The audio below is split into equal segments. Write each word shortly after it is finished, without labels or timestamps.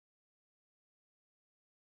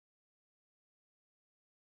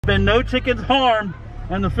Been no chickens harmed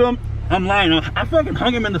in the film. I'm lying. I fucking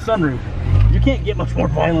hung him in the sunroof. You can't get much more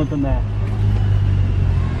violent than that.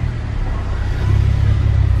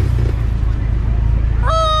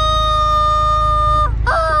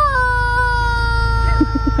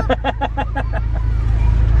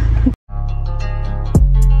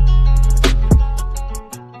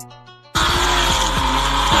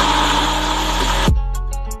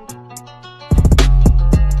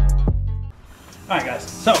 Alright guys,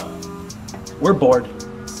 so we're bored.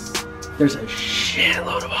 There's a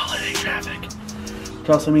shitload of holiday traffic. Which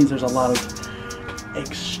also means there's a lot of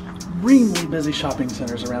extremely busy shopping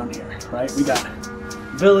centers around here, right? We got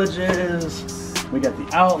villages, we got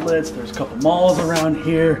the outlets, there's a couple malls around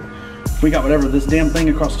here. We got whatever this damn thing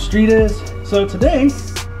across the street is. So today,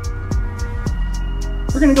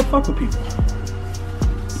 we're gonna go fuck with people.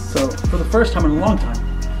 So for the first time in a long time,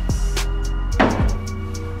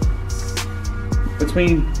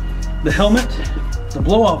 between the helmet, the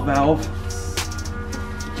blow-off valve,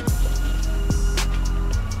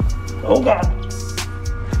 oh god,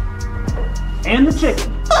 and the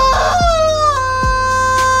chicken,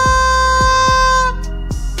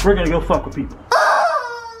 we're gonna go fuck with people.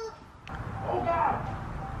 Oh god.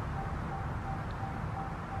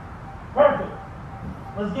 Perfect.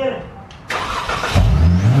 Let's get it.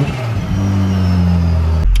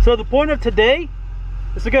 So the point of today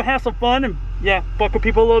is to go have some fun and yeah, fuck with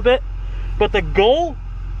people a little bit. But the goal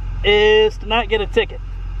is to not get a ticket.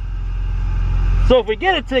 So if we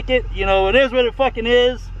get a ticket, you know, it is what it fucking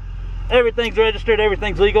is. Everything's registered,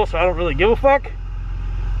 everything's legal, so I don't really give a fuck.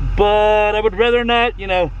 But I would rather not, you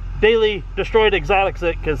know, daily destroyed exotics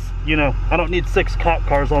it, because, you know, I don't need 6 cop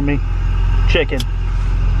cars on me. Chicken.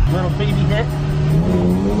 Little baby hit.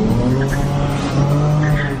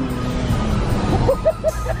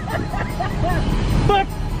 Fuck!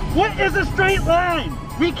 What is a straight line?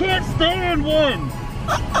 We can't stay in one.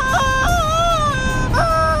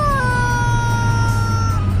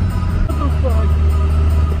 What the fuck?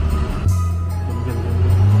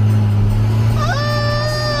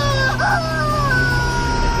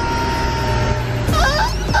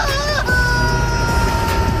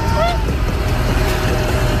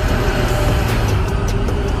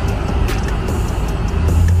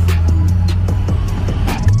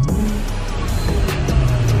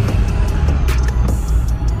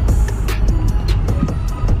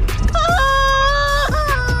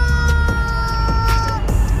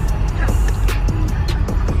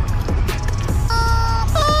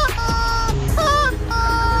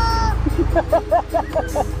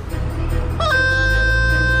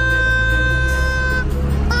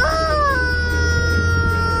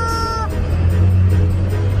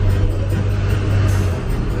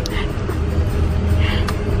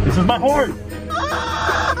 This is my horn.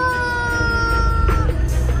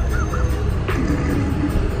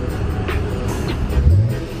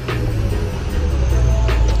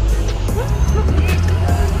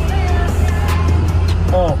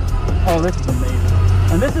 Oh, this is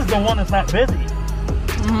amazing. And this is the one that's not busy.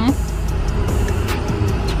 Mm-hmm.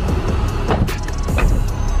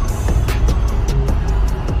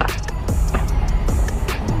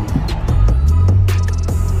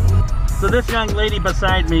 So this young lady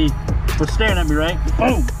beside me was staring at me, right?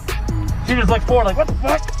 Boom! She just looked forward like, what the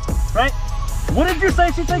fuck? Right? What did you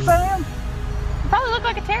say she thinks I am? You probably look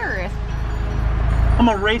like a terrorist. I'm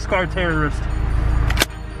a race car terrorist.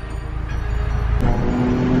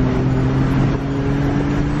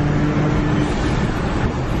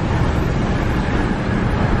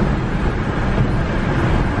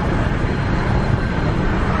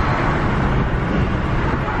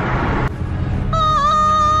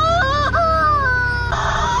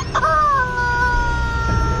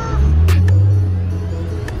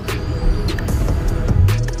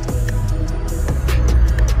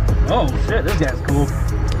 Oh shit, this guy's cool.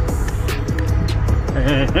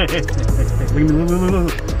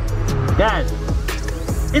 Look. Guys,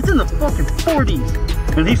 it's in the fucking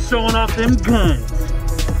 40s and he's showing off them guns.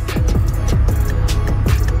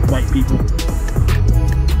 White people.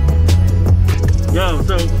 Yo,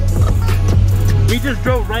 so we just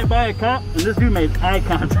drove right by a cop and this dude made eye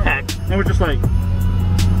contact and we're just like,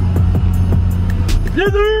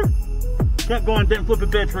 thither! Kept going, didn't flip a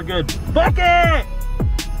bitch, we're good. Fuck it!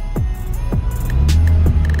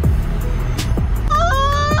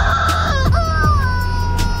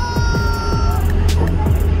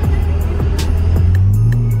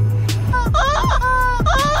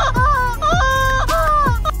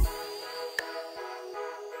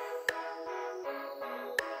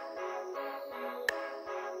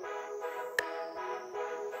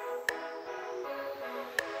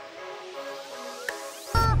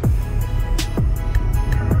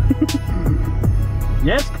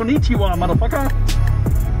 Yes, konnichiwa, motherfucker.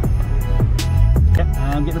 Yep,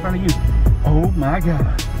 I'm getting in front of you. Oh my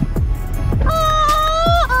god.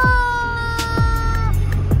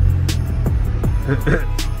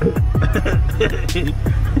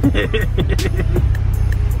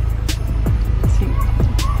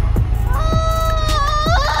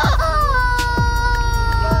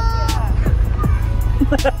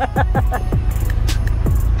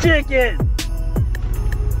 Chicken!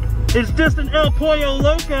 It's just an El Pollo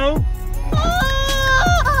Loco.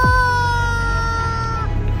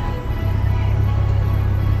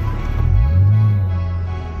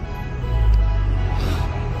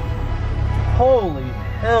 Holy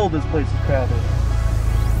hell, this place is crowded.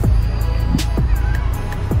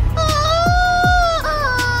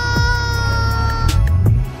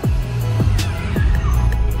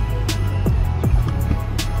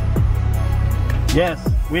 Yes,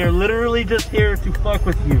 we are literally just here to fuck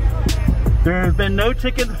with you. There has been no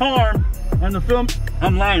chicken harm on the film.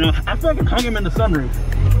 I'm lying. I fucking hung him in the sunroof.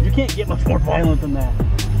 You can't get much more violent than that.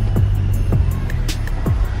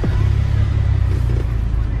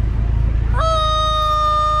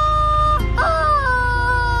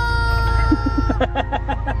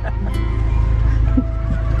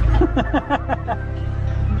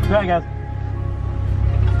 Right, guys.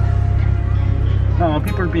 No,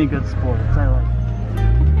 people are being good sports. I like it.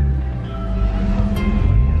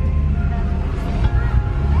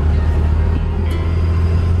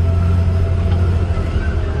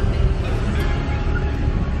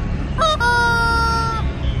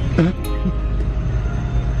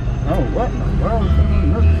 Oh, what in the world is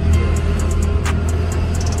this?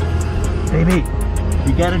 Baby,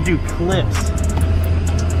 you gotta do clips.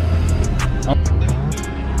 Oh.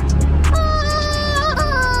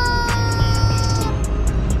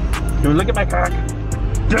 Don't look at my cock.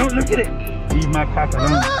 Don't look at it. Leave my cock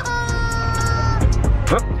alone.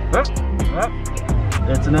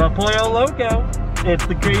 It's an El Pollo Loco. It's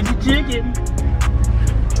the crazy chicken.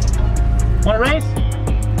 Want a race?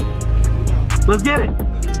 Let's get it.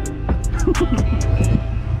 Chicken.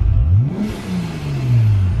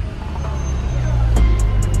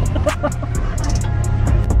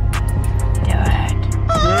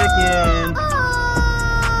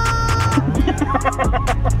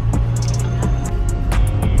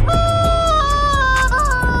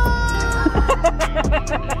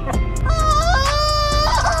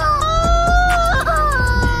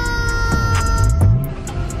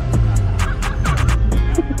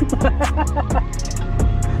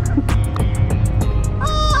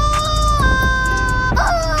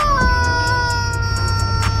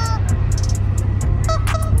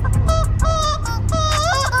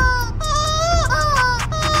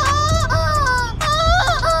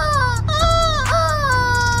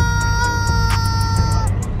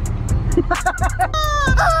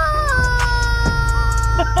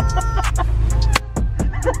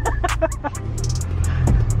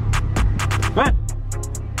 What?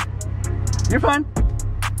 You're fine.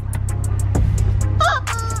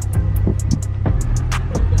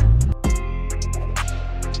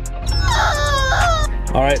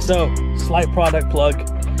 All right, so slight product plug.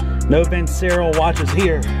 No Vencero watches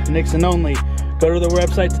here, Nixon only. Go to the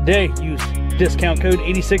website today, use discount code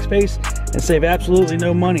 86PACE and save absolutely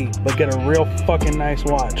no money, but get a real fucking nice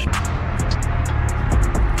watch.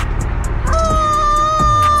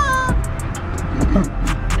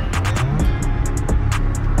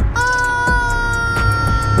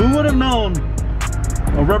 Who would have known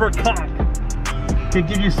a rubber cock could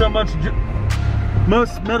give you so much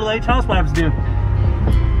most middle-aged housewives do?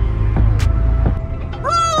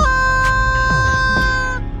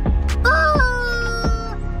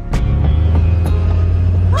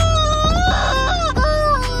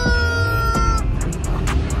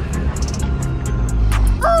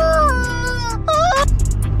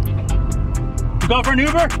 Go for an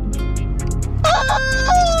Uber?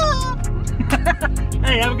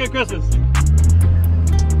 Hey, have a good Christmas.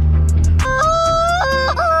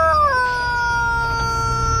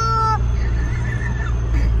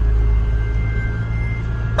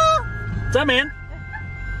 What's up, man?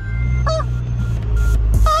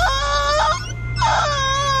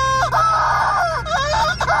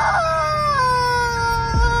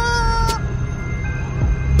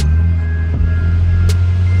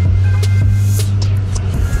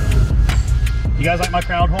 You guys like my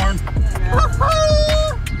crowd horn?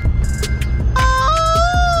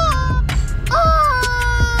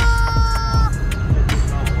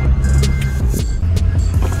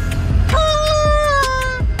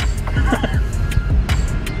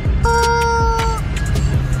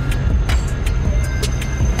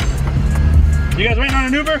 You guys waiting on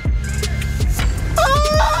an Uber?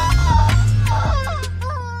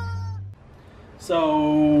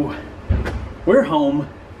 we're home.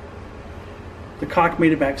 The cock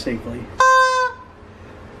made it back safely.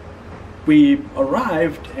 We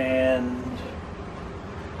arrived and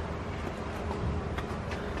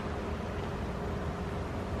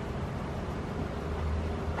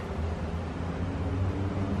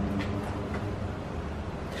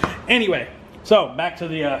anyway, so back to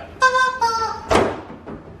the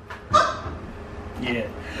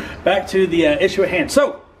back to the issue at hand.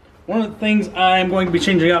 So one of the things I'm going to be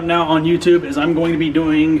changing up now on YouTube is I'm going to be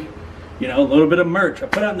doing, you know, a little bit of merch. I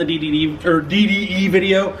put out in the DDE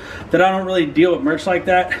video that I don't really deal with merch like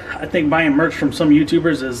that. I think buying merch from some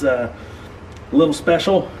YouTubers is a little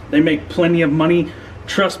special. They make plenty of money,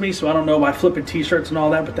 trust me. So I don't know by flipping t-shirts and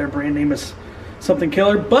all that, but their brand name is something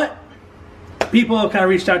killer. But people have kind of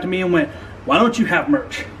reached out to me and went, why don't you have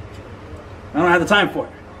merch? I don't have the time for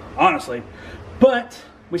it, honestly. But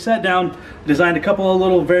we sat down, designed a couple of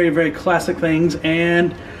little very classic things,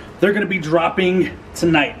 and they're going to be dropping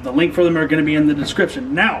tonight. The link for them are going to be in the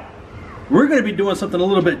description. Now, we're going to be doing something a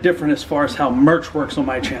little bit different as far as how merch works on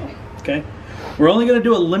my channel, okay? We're only going to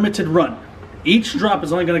do a limited run. Each drop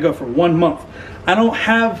is only going to go for 1 month. I don't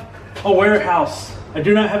have a warehouse. I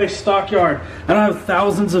do not have a stockyard. I don't have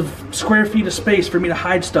thousands of square feet of space for me to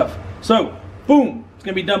hide stuff. So, boom, it's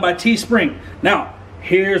going to be done by Teespring. Now,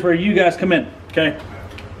 here's where you guys come in, okay?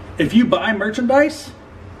 If you buy merchandise,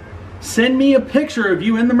 send me a picture of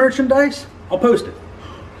you in the merchandise, I'll post it.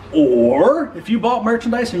 Or if you bought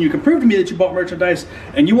merchandise and you can prove to me that you bought merchandise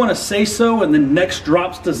and you want to say so in the next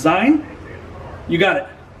drop's design, you got it.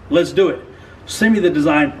 Let's do it. Send me the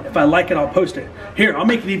design. If I like it, I'll post it. Here, I'll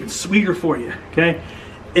make it even sweeter for you, okay?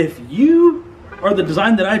 If you are the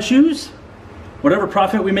design that I choose, whatever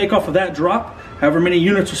profit we make off of that drop, however many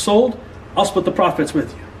units are sold, I'll split the profits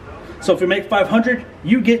with you. So if we make 500,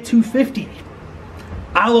 you get 250.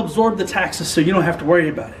 I'll absorb the taxes so you don't have to worry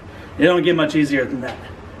about it. It don't get much easier than that.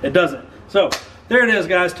 It doesn't. So there it is,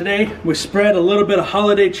 guys. Today we spread a little bit of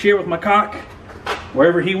holiday cheer with my cock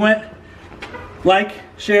wherever he went. Like,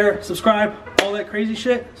 share, subscribe, all that crazy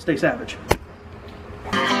shit. Stay savage.